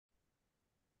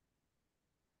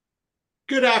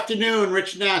Good afternoon,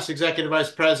 Rich Nass, Executive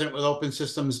Vice President with Open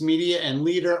Systems Media and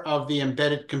leader of the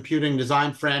Embedded Computing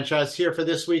Design franchise here for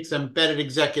this week's Embedded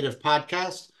Executive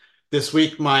Podcast. This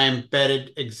week, my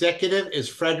embedded executive is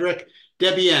Frederick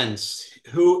Debiens,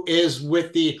 who is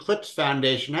with the Eclipse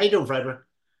Foundation. How you doing, Frederick?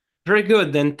 Very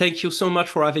good, and thank you so much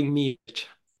for having me.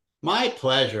 My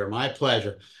pleasure, my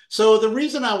pleasure. So the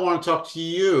reason I want to talk to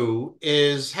you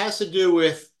has to do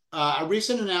with a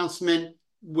recent announcement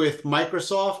with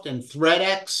Microsoft and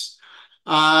ThreadX.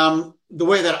 The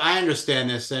way that I understand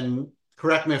this, and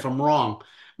correct me if I'm wrong,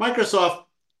 Microsoft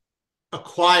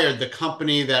acquired the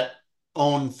company that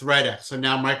owned ThreadX. So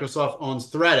now Microsoft owns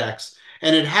ThreadX,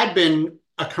 and it had been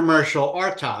a commercial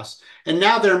RTOS, and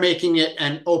now they're making it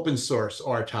an open source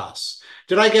RTOS.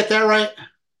 Did I get that right?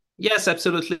 Yes,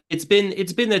 absolutely. It's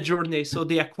been a journey. So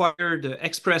they acquired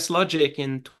Express Logic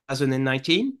in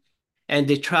 2019, and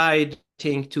they tried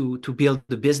to build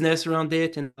the business around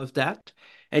it and all of that.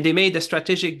 And they made a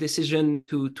strategic decision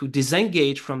to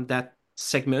disengage from that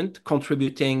segment,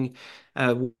 contributing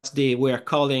what they were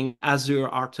calling Azure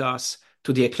RTOS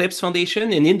to the Eclipse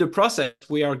Foundation. And in the process,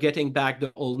 we are getting back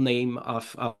the old name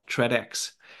of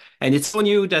ThreadX. And it's so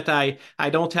new that I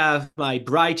don't have my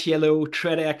bright yellow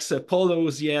ThreadX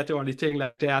polos yet or anything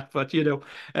like that. But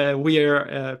we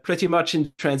are pretty much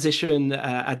in transition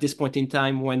at this point in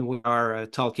time when we are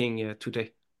talking today.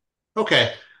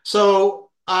 Okay. So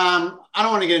I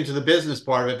don't want to get into the business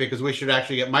part of it because we should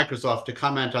actually get Microsoft to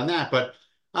comment on that. But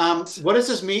what does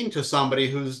this mean to somebody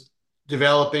who's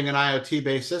developing an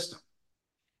IoT-based system?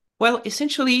 Well,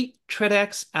 essentially,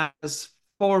 ThreadX has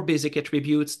four basic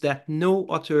attributes that no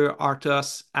other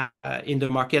RTOS in the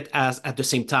market has at the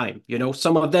same time.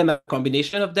 Some of them are a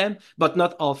combination of them, but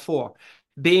not all four.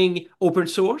 Being open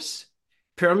source,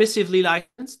 permissively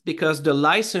licensed, because the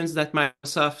license that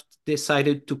Microsoft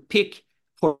decided to pick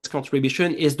for its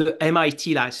contribution is the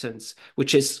MIT license,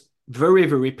 which is very,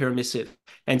 very permissive.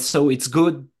 And so it's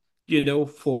good,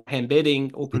 for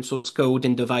embedding open source code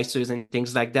in devices and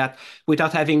things like that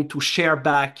without having to share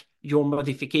back your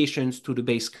modifications to the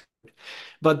base code.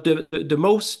 But the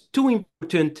most two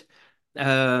important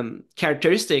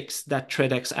characteristics that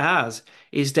ThreadX has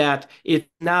is that it's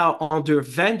now under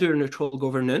vendor neutral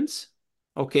governance,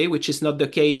 okay, which is not the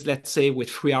case, let's say, with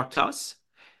FreeRTOS,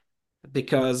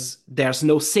 because there's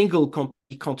no single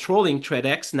company controlling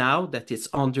ThreadX now that it's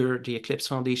under the Eclipse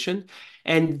Foundation.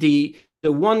 And the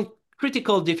one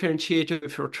critical differentiator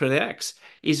for ThreadX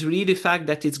is really the fact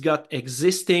that it's got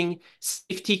existing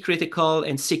safety critical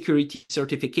and security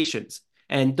certifications.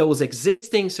 And those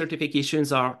existing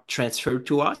certifications are transferred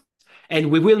to us.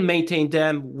 And we will maintain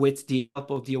them with the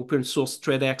help of the open source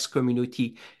ThreadX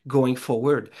community going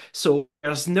forward. So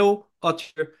there's no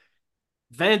other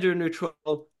vendor neutral,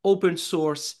 open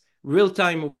source,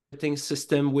 real-time operating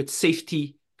system with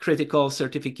safety critical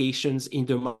certifications in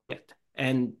the market.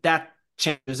 And that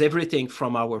changes everything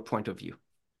from our point of view.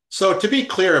 So to be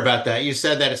clear about that, you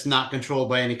said that it's not controlled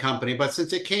by any company, but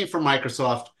since it came from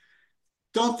Microsoft,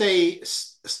 don't they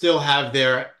still have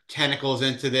their tentacles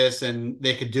into this and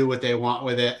they could do what they want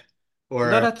with it? Not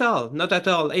Or at all, not at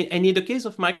all. And in the case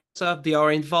of Microsoft, they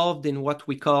are involved in what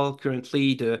we call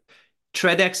currently the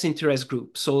ThreadX interest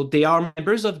group. So they are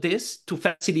members of this to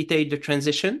facilitate the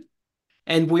transition.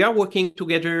 And we are working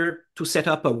together to set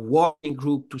up a working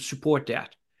group to support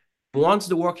that. Once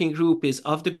the working group is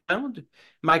off the ground,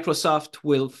 Microsoft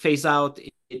will phase out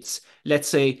its, let's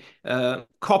say,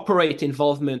 corporate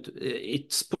involvement.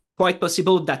 It's quite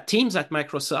possible that teams at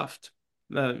Microsoft,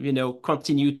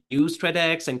 continue to use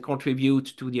ThreadX and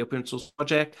contribute to the open source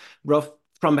project. But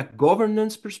from a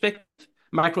governance perspective,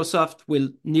 Microsoft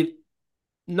will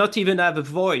not even have a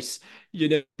voice,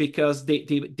 because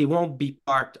they won't be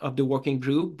part of the working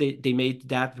group. They made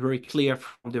that very clear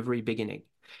from the very beginning.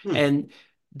 hmm. And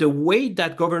the way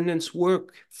that governance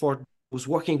work for those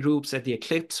working groups at the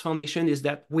Eclipse Foundation is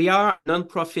that we are a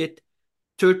nonprofit,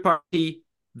 third party,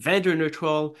 vendor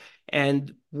neutral.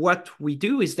 And what we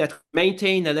do is that we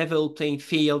maintain a level playing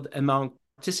field among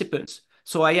participants.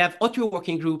 So I have other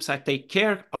working groups I take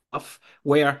care of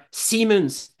where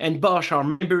Siemens and Bosch are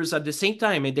members at the same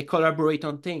time and they collaborate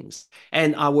on things.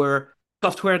 And our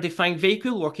software-defined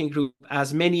vehicle working group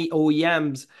has many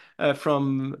OEMs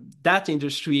from that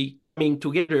industry coming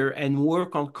together and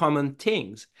work on common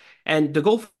things. And the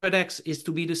goal for ThreadX is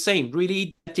to be the same,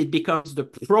 really, that it becomes the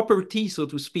property, so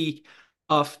to speak,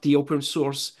 of the open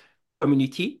source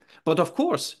community. But of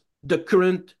course, the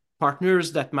current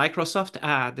partners that Microsoft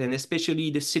had, and especially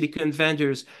the silicon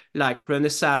vendors like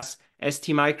Renesas,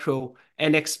 STMicro,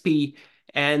 NXP,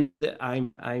 and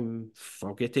I'm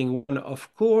forgetting one,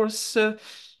 of course,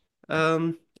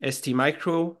 ST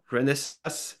Micro,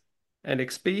 Renesas,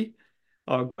 NXP.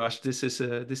 Oh gosh, this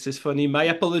is funny. My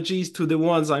apologies to the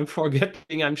ones I'm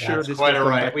forgetting. I'm sure That's this quite will all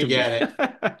come right. back We to me. get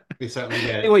it. We certainly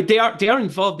get it. Anyway, they are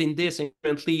involved in this and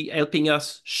currently helping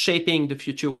us shaping the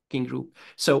future working group.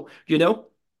 So,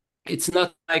 it's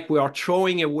not like we are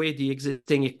throwing away the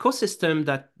existing ecosystem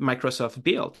that Microsoft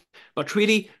built, but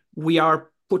really we are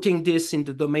putting this in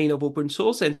the domain of open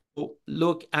source and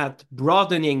look at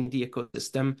broadening the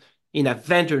ecosystem in a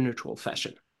vendor neutral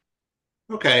fashion.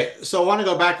 Okay, so I want to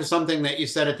go back to something that you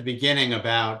said at the beginning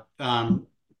about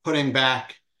putting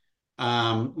back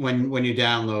when you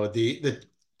download the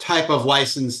type of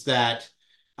license that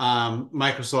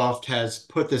Microsoft has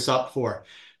put this up for.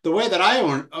 The way that I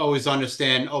always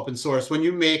understand open source, when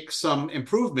you make some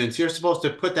improvements, you're supposed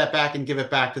to put that back and give it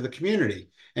back to the community.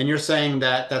 And you're saying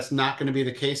that that's not going to be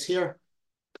the case here?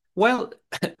 Well,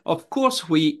 of course,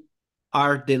 we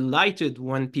are delighted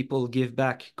when people give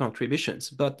back contributions,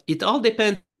 but it all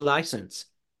depends on the license.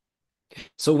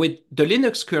 So with the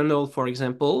Linux kernel, for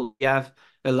example, we have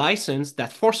a license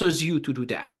that forces you to do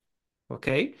that.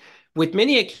 Okay. With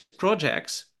many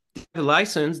projects, a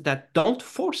license that don't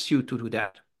force you to do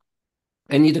that.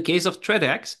 And in the case of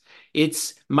ThreadX,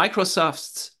 it's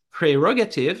Microsoft's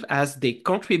prerogative as they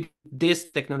contribute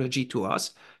this technology to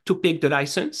us to pick the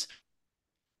license.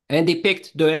 And they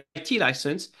picked the IT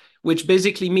license, which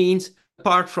basically means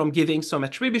apart from giving some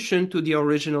attribution to the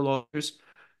original authors,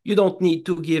 you don't need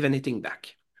to give anything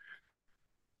back.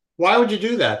 Why would you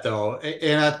do that though?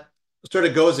 And that sort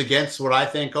of goes against what I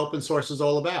think open source is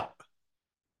all about.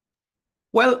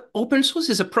 Well, open source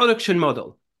is a production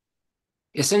model.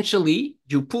 Essentially,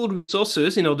 you pool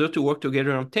resources in order to work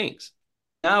together on things.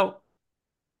 Now,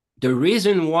 the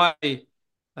reason why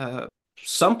uh,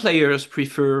 some players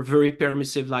prefer very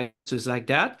permissive licenses like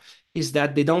that is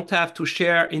that they don't have to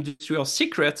share industrial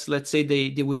secrets. Let's say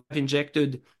they would have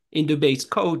injected in the base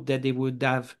code that they would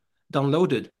have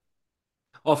downloaded.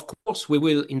 Of course, we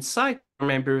will incite our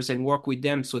members and work with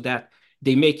them so that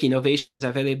they make innovations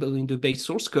available in the base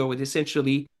source code.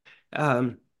 Essentially,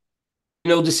 um,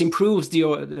 this improves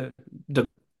the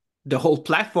the whole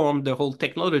platform, the whole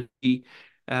technology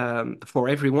for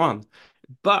everyone.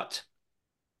 But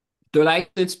the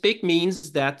license pick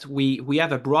means that we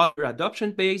have a broader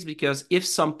adoption base because if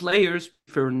some players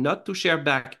prefer not to share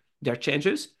back their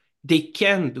changes, they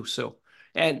can do so.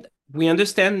 And we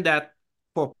understand that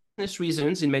for business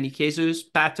reasons, in many cases,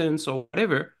 patents or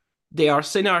whatever, there are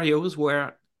scenarios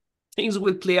where things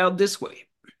will play out this way.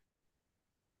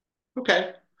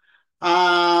 Okay.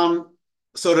 Um,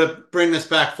 so to bring this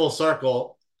back full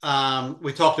circle,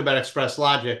 we talked about Express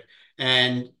Logic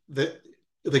and the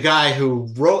guy who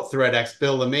wrote ThreadX,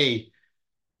 Bill Lemay,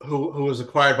 who was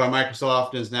acquired by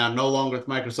Microsoft and is now no longer with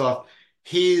Microsoft.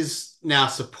 He's now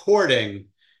supporting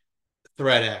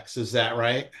ThreadX. Is that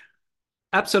right?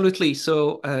 Absolutely.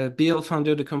 So Bill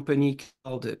founded a company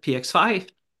called PX5,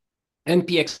 and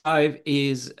PX5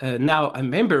 is now a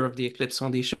member of the Eclipse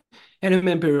Foundation and a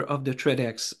member of the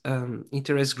ThreadX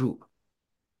interest group.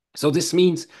 So this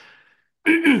means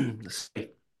that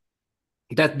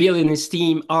Bill and his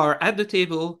team are at the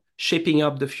table shaping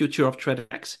up the future of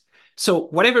ThreadX. So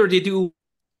whatever they do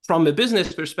from a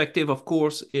business perspective, of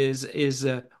course, is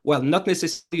well, not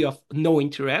necessarily of no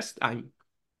interest. I'm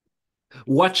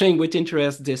watching with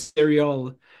interest this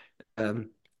serial um,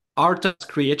 artist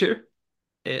creator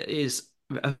is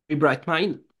a very bright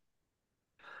mind.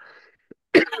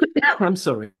 I'm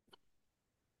sorry.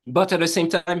 But at the same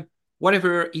time,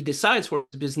 whatever he decides for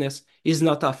his business is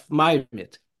not of my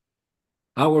remit.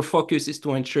 Our focus is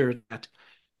to ensure that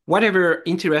whatever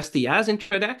interest he has in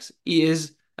ThreadX, he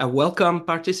is a welcome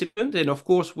participant. And of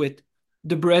course, with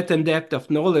the breadth and depth of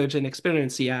knowledge and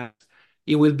experience he has,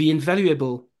 he will be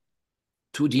invaluable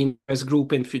to the interest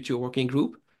group and future working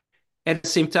group. At the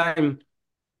same time,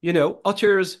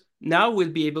 authors now will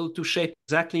be able to shape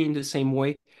exactly in the same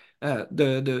way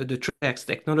the ThreadX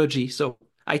technology. So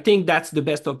I think that's the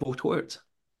best of both worlds.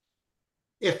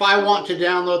 If I want to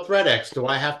download ThreadX, do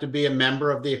I have to be a member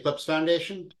of the Eclipse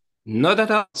Foundation? Not at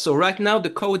all. So right now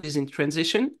the code is in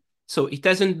transition. So it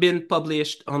hasn't been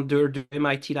published under the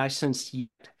MIT license yet.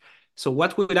 So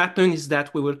what will happen is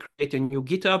that we will create a new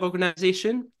GitHub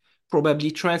organization,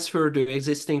 probably transfer the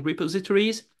existing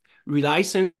repositories,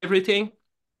 relicense everything.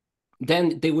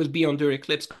 Then they will be under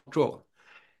Eclipse control.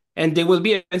 And there will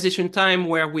be a transition time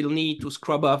where we'll need to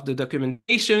scrub off the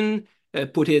documentation,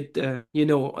 put it,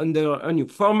 under a new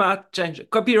format, change the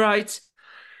copyrights.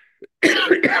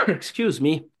 Excuse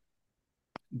me.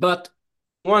 But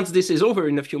once this is over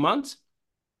in a few months,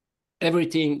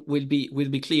 everything will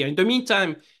be clear. In the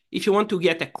meantime, if you want to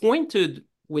get acquainted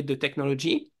with the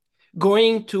technology,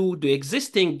 going to the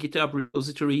existing GitHub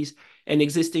repositories and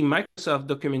existing Microsoft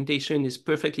documentation is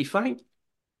perfectly fine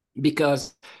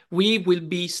because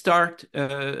we start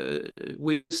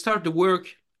the work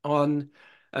on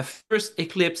a first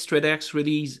Eclipse ThreadX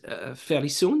release fairly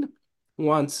soon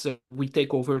once we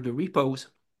take over the repos.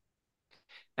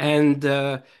 And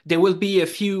there will be a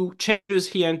few changes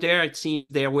here and there. It seems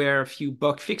there were a few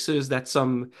bug fixes that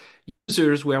some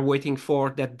users were waiting for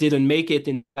that didn't make it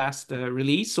in the last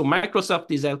release. So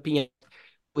Microsoft is helping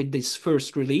with this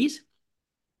first release.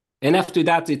 And after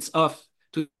that, it's off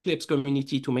to the Eclipse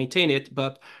community to maintain it.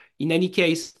 But in any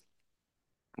case,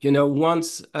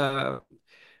 once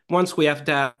we have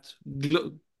that,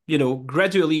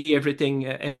 gradually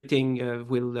everything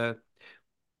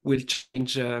will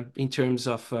change in terms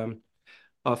of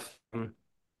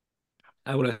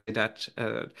how would I say that?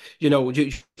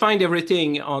 You find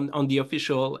everything on the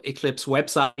official Eclipse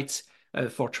websites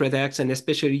for ThreadX and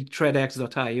especially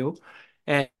ThreadX.io.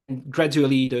 And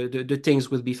gradually the things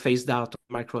will be phased out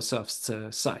on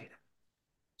Microsoft's side.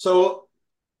 So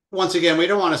once again, we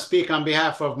don't want to speak on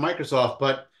behalf of Microsoft,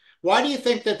 but why do you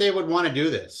think that they would want to do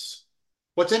this?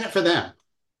 What's in it for them?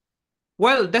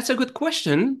 Well, that's a good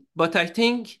question, but I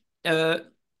think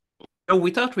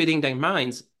without reading their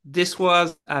minds, this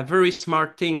was a very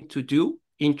smart thing to do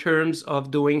in terms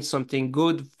of doing something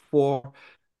good for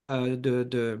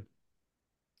the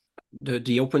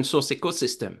open source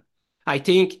ecosystem. I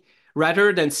think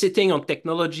rather than sitting on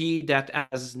technology that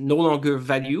has no longer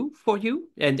value for you,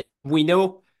 and we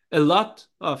know a lot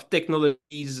of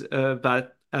technologies,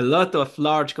 but a lot of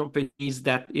large companies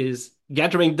that is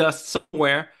gathering dust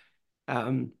somewhere.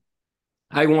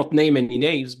 I won't name any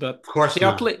names, but Of course there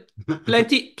are not.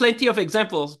 plenty of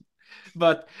examples.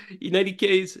 But in any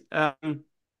case,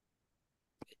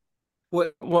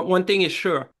 one thing is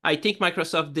sure. I think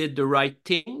Microsoft did the right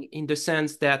thing in the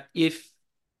sense that if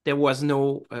there was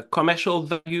no commercial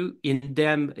value in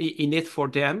it for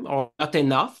them, or not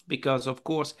enough, because of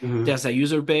course Mhm. there's a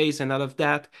user base and all of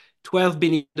that. 12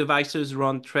 billion devices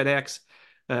run ThreadX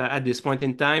at this point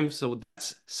in time, so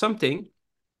that's something.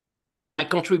 By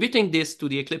contributing this to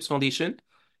the Eclipse Foundation,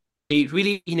 they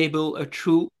really enable a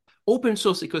true open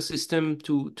source ecosystem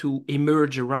to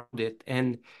emerge around it.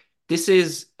 And this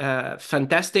is a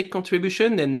fantastic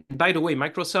contribution. And by the way,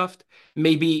 Microsoft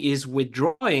maybe is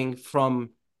withdrawing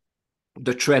from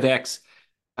the ThreadX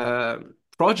uh,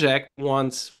 project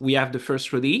once we have the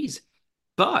first release,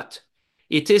 but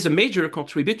it is a major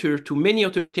contributor to many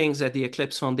other things at the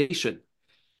Eclipse Foundation.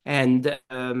 And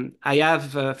I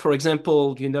have, for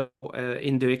example, in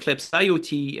the Eclipse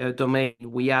IoT domain,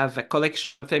 we have a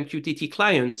collection of MQTT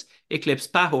clients, Eclipse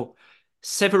Paho.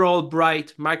 Several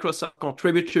bright Microsoft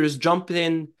contributors jumped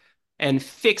in and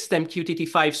fixed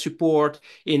MQTT5 support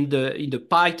in the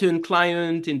Python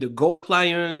client, in the Go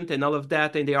client, and all of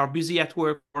that. And they are busy at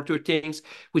work for other things.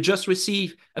 We just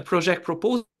received a project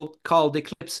proposal called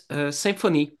Eclipse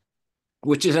Symphony,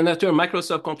 which is another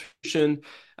Microsoft contribution,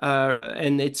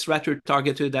 and it's rather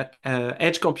targeted at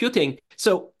edge computing.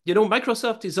 So,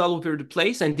 Microsoft is all over the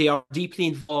place, and they are deeply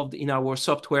involved in our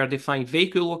software-defined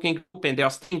vehicle working group, and they are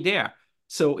staying there.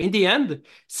 So, in the end,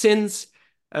 since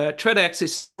ThreadX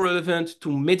is relevant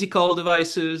to medical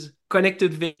devices,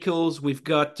 connected vehicles, we've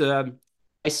got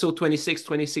ISO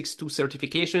 26262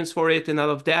 certifications for it and all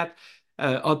of that,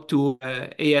 up to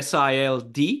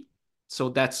ASIL-D. So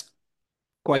that's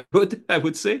quite good, I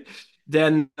would say.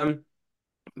 Then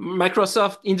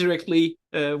Microsoft indirectly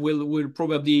will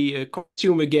probably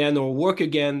consume again or work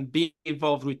again, be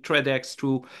involved with ThreadX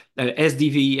through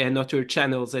SDV and other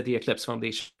channels at the Eclipse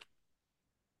Foundation.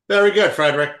 Very good,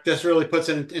 Frederick. This really puts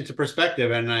it into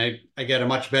perspective, and I get a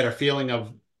much better feeling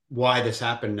of why this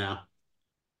happened now.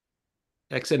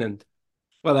 Excellent.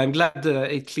 Well, I'm glad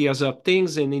it clears up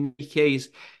things. And in any case,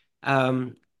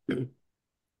 um,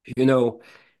 you know,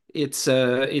 it's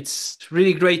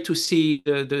really great to see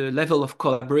the level of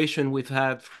collaboration we've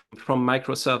had from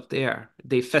Microsoft there.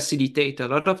 They facilitate a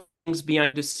lot of things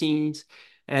behind the scenes.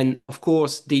 And of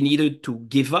course, they needed to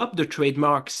give up the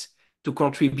trademarks to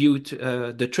contribute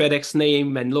the ThreadX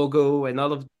name and logo and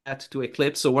all of that to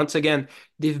Eclipse. So once again,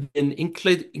 they've been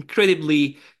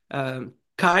incredibly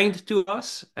kind to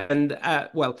us. And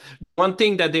well, one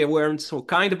thing that they weren't so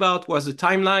kind about was the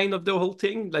timeline of the whole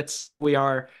thing. We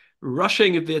are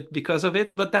rushing a bit because of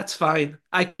it, but that's fine.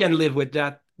 I can live with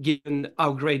that given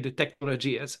how great the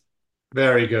technology is.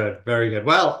 Very good, very good.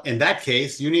 Well, in that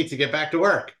case, you need to get back to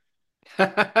work.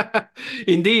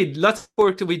 Indeed, lots of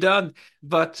work to be done,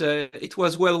 but it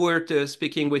was well worth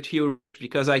speaking with you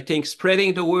because I think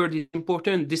spreading the word is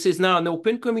important. This is now an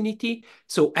open community,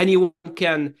 so anyone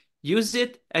can use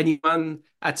it. Anyone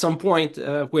at some point,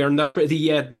 we're not ready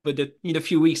yet, but in a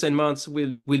few weeks and months,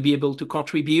 will be able to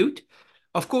contribute.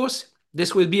 Of course,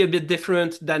 this will be a bit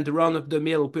different than the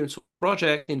run-of-the-mill open source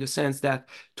project in the sense that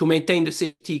to maintain the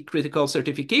safety critical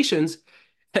certifications,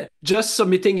 just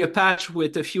submitting a patch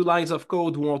with a few lines of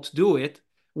code won't do it.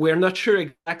 We're not sure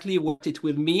exactly what it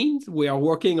will mean. We are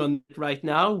working on it right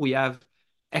now. We have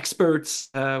experts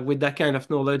with that kind of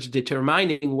knowledge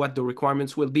determining what the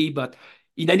requirements will be. But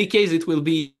in any case, it will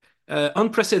be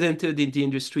unprecedented in the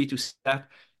industry to see that.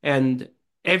 And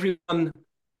everyone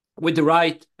with the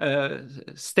right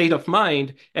state of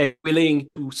mind and willing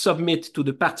to submit to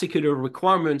the particular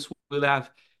requirements we will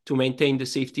have to maintain the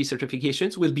safety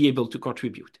certifications will be able to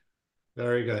contribute.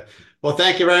 Very good. Well,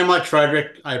 thank you very much,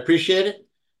 Frederick. I appreciate it.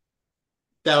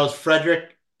 That was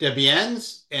Frederick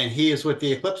Debiens, and he is with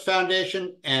the Eclipse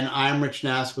Foundation, and I'm Rich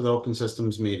Nass with Open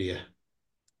Systems Media.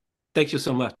 Thank you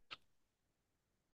so much.